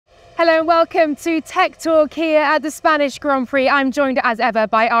Hello and welcome to Tech Talk here at the Spanish Grand Prix. I'm joined as ever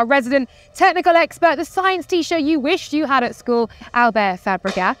by our resident technical expert, the science teacher you wished you had at school, Albert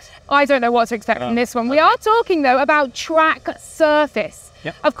Fabrega. I don't know what to expect from this one. We are talking though about track surface.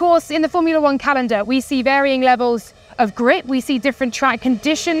 Yep. Of course, in the Formula One calendar, we see varying levels of grip. We see different track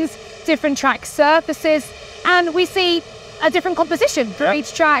conditions, different track surfaces, and we see a different composition for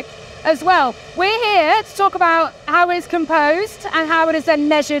each track as well. We're here to talk about how it's composed and how it is then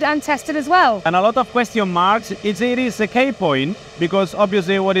measured and tested as well. And a lot of question marks. It is a key point because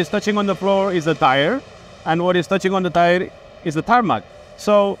obviously what is touching on the floor is the tire and what is touching on the tire is the tarmac.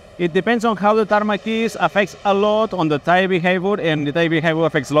 So it depends on how the tarmac is, affects a lot on the tire behavior, and the tire behavior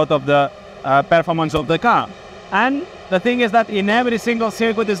affects a lot of the performance of the car. And the thing is that in every single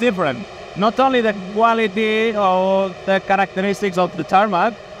circuit is different. Not only the quality or the characteristics of the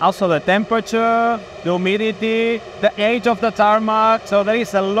tarmac, also the temperature, the humidity, the age of the tarmac. So there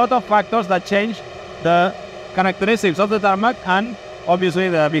is a lot of factors that change the characteristics of the tarmac and obviously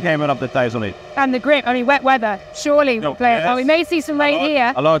the behavior of the tires on it. And the grip, I mean wet weather, surely will play it. Well, we may see some rain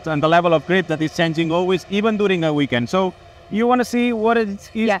here. A lot, and the level of grip that is changing always, even during a weekend. So you want to see what it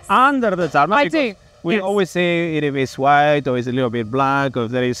is under the tarmac? I do. We always say if it's white or it's a little bit black or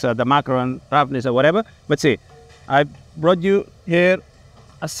if there is the macro and roughness or whatever. But see, I brought you here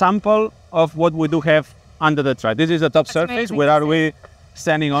a sample of what we do have under the track. This is the top surface. Where are we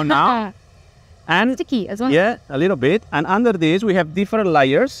standing on now? And sticky as well. Yeah, a little bit. And under this we have different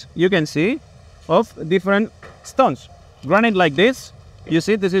layers, you can see, of different stones. Granite like this. You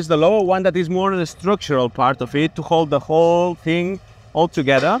see, this is the lower one that is more the structural part of it to hold the whole thing all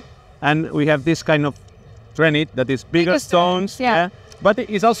together. And we have this kind of granite that is bigger stones, but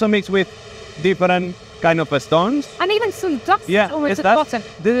it is also mixed with different kind of stones. And even some dust almost at the bottom.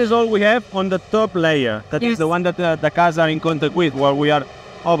 This is all we have on the top layer. That is the one that the cars are in contact with, where we are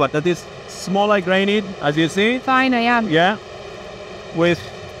over. That is smaller granite, as you see. Finer, Yeah, with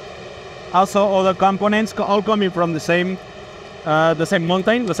also other components all coming from the same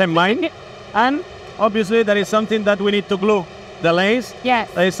mountain, the same mine. And obviously there is something that we need to glue. The lace,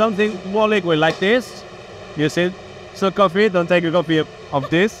 there is something more liquid like this. You see, so coffee, don't take a copy of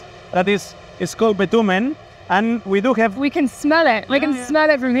this. That is, it's called bitumen, and we do have... We can smell it, we can smell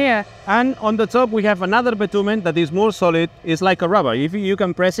it from here. And on the top we have another bitumen that is more solid, it's like a rubber. If you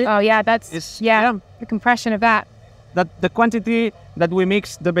can press it... Oh yeah, that's, the compression of that. The quantity that we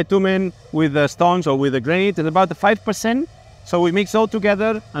mix the bitumen with the stones or with the granite is about 5%. So we mix all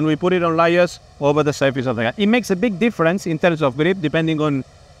together and we put it on layers over the surface of the car. It makes a big difference in terms of grip depending on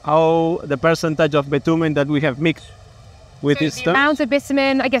how the percentage of bitumen that we have mixed with this stuff. The amount of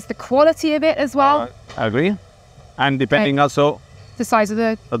bitumen, I guess the quality of it as well. I agree. And depending also the size of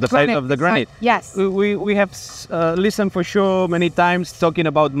the granite. Yes. We have listened for sure many times talking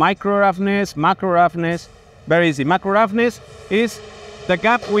about micro roughness, macro roughness. Very easy. Macro roughness is the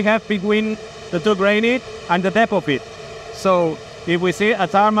gap we have between the two granite and the depth of it. So if we see a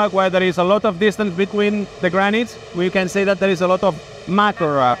tarmac where there is a lot of distance between the granites, we can say that there is a lot of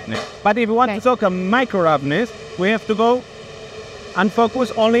macro roughness. But if we want to talk about micro roughness, we have to go and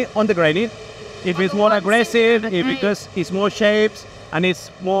focus only on the granite. If it's more aggressive, because it's more shapes and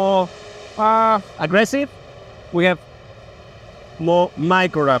it's more aggressive, we have more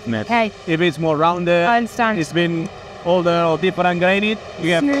micro roughness. If it's more rounded, I understand. It's been older or different granite, we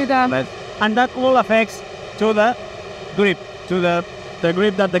have smoother. And that all affects to the grip, to the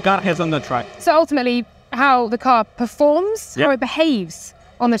grip that the car has on the track. So ultimately, how the car performs, how it behaves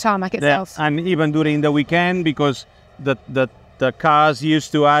on the tarmac itself. And even during the weekend, because the cars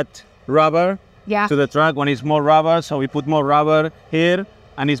used to add rubber to the track. When it's more rubber, so we put more rubber here,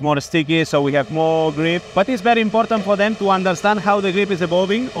 and it's more sticky, so we have more grip. But it's very important for them to understand how the grip is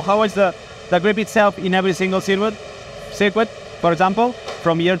evolving, or how is the grip itself in every single circuit. For example,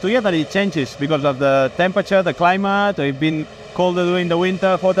 from year to year that it changes because of the temperature, the climate, or it's been colder during the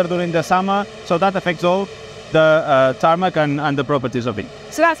winter, hotter during the summer. So that affects all the tarmac and the properties of it.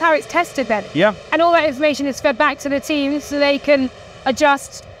 So that's how it's tested then? Yeah. And all that information is fed back to the team so they can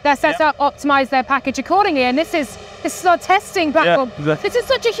adjust their setup, optimize their package accordingly. And this is our testing platform. This is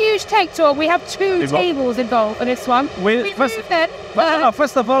such a huge tech talk. We have two tables involved in this one.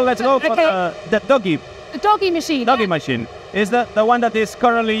 First of all, let's go for the doggy. The doggy machine. Doggy machine is the one that is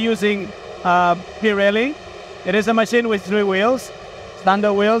currently using Pirelli. It is a machine with 3 wheels,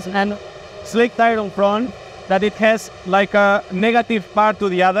 standard wheels, and slick tire on front, that it has like a negative part to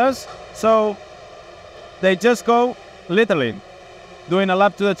the others. So they just go literally doing a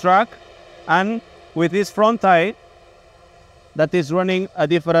lap to the track, and with this front tire that is running a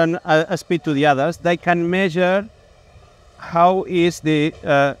different speed to the others, they can measure how is the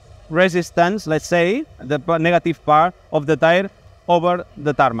resistance, let's say, the negative part of the tire over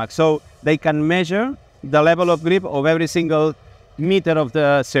the tarmac. So they can measure the level of grip of every single meter of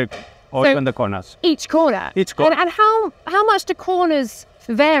the circuit, or So even the corners. Each corner? Each corner. And how much do corners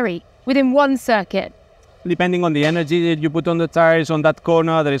vary within one circuit? Depending on the energy that you put on the tires on that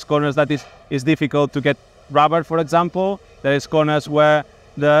corner, there is corners that is difficult to get rubber, for example. There is corners where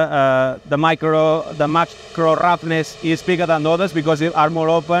the macro roughness is bigger than others because they are more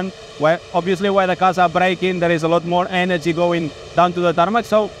open. Where obviously where the cars are braking, there is a lot more energy going down to the tarmac.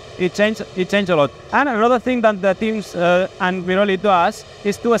 So it changed a lot. And another thing that the teams and Pirelli does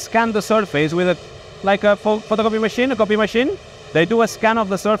is to scan the surface with a photocopy machine, a copy machine. They do a scan of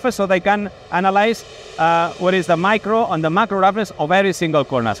the surface so they can analyze what is the micro and the macro roughness of every single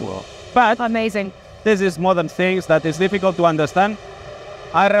corner as well. But amazing. This is modern things that is difficult to understand.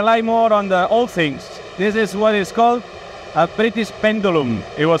 I rely more on the old things. This is what is called a British pendulum,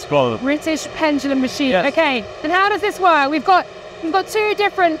 it was called. British pendulum machine. Yes. Okay, and how does this work? We've got two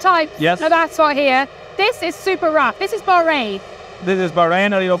different types of asphalt here. This is super rough. This is Bahrain. This is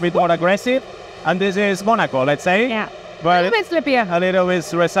Bahrain, a little bit more aggressive. And this is Monaco, let's say. Yeah. But a little bit slippier. A little bit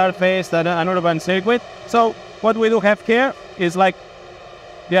resurfaced and an urban circuit. So what we do have here is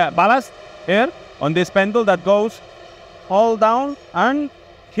ballast here on this pendule that goes all down, and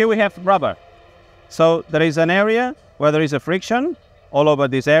here we have rubber. So there is an area where there is a friction all over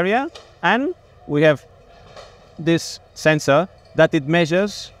this area, and we have this sensor that it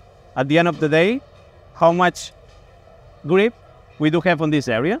measures at the end of the day how much grip we do have on this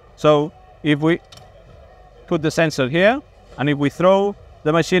area. So if we put the sensor here, and if we throw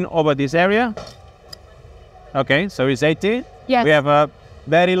the machine over this area, okay, so it's 80. Yes. We have a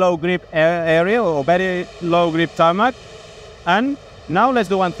very low grip area or very low grip tarmac. And now let's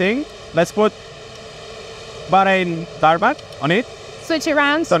do one thing. Let's put Bahrain tarmac on it. Switch it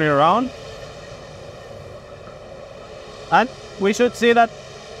around. Turn it around. And we should see that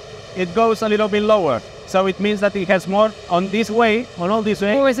it goes a little bit lower. So it means that it has more on this way, on all this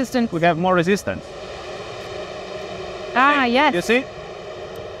way. More resistance. We have more resistance. Ah, yes. You see?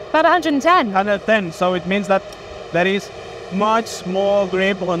 About 110. 110. So it means that there is much more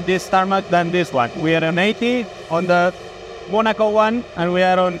grip on this tarmac than this one. We are on 80 on the Monaco one, and we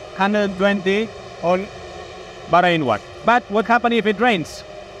are on 120 on Bahrain one. But what happens if it rains?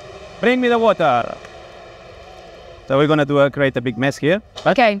 Bring me the water. So we're going to create a big mess here.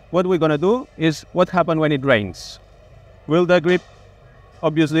 But okay. What we're going to do is what happens when it rains. Will the grip,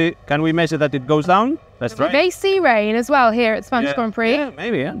 obviously, can we measure that it goes down? Let's try. We may see rain as well here at Spanish Grand Prix.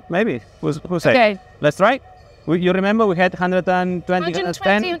 Yeah, maybe. Who's say? Okay. Let's try. You remember we had 120,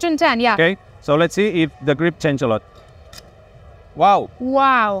 110, yeah. Okay, so let's see if the grip changed a lot. Wow.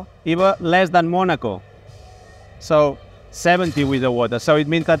 Wow. Even less than Monaco. So 70 with the water. So it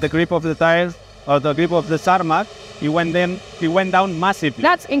means that the grip of the tires or the grip of the tarmac, it went down massively.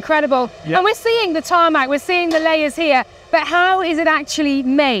 That's incredible. Yeah. And we're seeing the tarmac, we're seeing the layers here, but how is it actually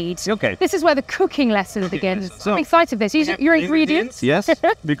made? Okay. This is where the cooking lesson begins. So I'm excited for this. Your ingredients? Yes,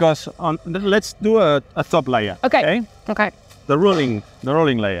 because let's do a top layer. Okay. The rolling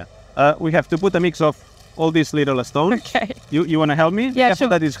layer. We have to put a mix of all these little stones. Okay. You want to help me? Yeah, sure.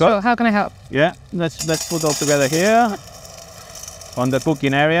 That is hot. Sure. How can I help? Yeah. Let's put all together here on the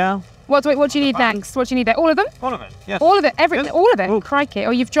cooking area. What do you need next? What do you need there? All of them? All of it. Yes. All of it. Everything. Yes. All of it. Oh. Crikey!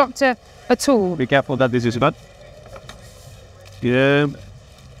 Oh, you've dropped a tool. Be careful that this is hot. Yeah.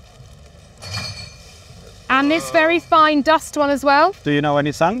 And this very fine dust one as well. Do you know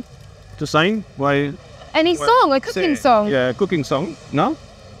any song to sing? Why? Any song? A cooking song? Yeah, cooking song. No?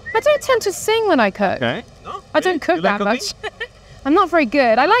 I don't tend to sing when I cook. Okay. No? I don't cook like that much. I'm not very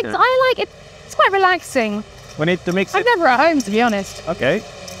good. I like it. It's quite relaxing. We need to mix it. I'm never at home, to be honest. Okay.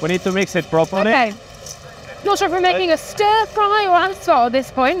 We need to mix it properly. Okay. Not sure if we're making a stir fry or asphalt at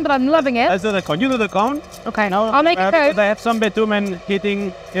this point, but I'm loving it. Let's do the cone. You do the cone. Okay. Now I'll make a cone. I have some bitumen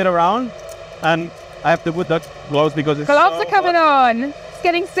hitting it around, and I have to put the gloves because it's Gloves so are coming hot. on. It's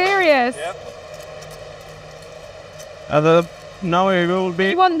getting serious. Yep. Now it will be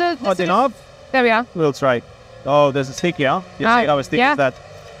You want the hot enough. There we are. We'll try. Oh, there's a sticky, huh? You see how sticky yeah. is that?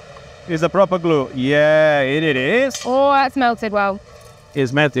 Is the proper glue? Yeah, it is. Oh, that's melted well.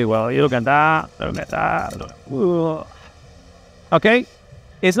 It's melted well. You look at that. Look at that. Ooh. Okay,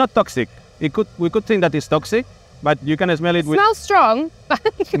 it's not toxic. We could think that it's toxic, but you can smell it. Smells strong.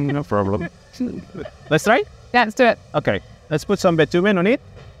 No problem. Let's try. Yeah, let's do it. Okay, let's put some bitumen on it.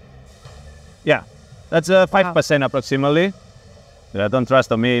 Yeah, that's 5% approximately. Don't trust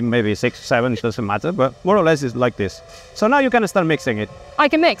on me, maybe 6, 7, it doesn't matter, but more or less it's like this. So now you can start mixing it. I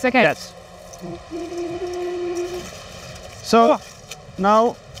can mix, okay. Yes. So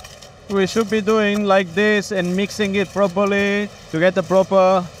now we should be doing like this and mixing it properly to get the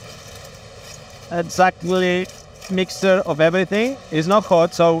proper exactly mixture of everything. It's not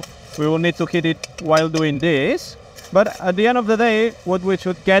hot, so we will need to heat it while doing this. But at the end of the day, what we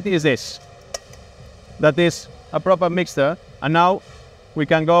should get is this. That is a proper mixture. And now we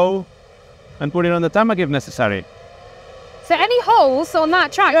can go and put it on the tarmac if necessary. So any holes on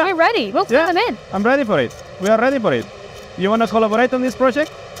that track, we're ready. We'll fill them in. I'm ready for it. We are ready for it. You want to collaborate on this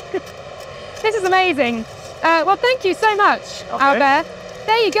project? This is amazing. Well, thank you so much, Albert.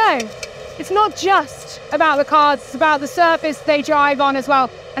 There you go. It's not just about the cars, it's about the surface they drive on as well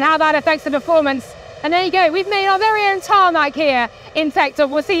and how that affects the performance. And there you go. We've made our very own tarmac here in Tech Talk.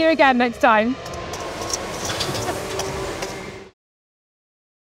 We'll see you again next time.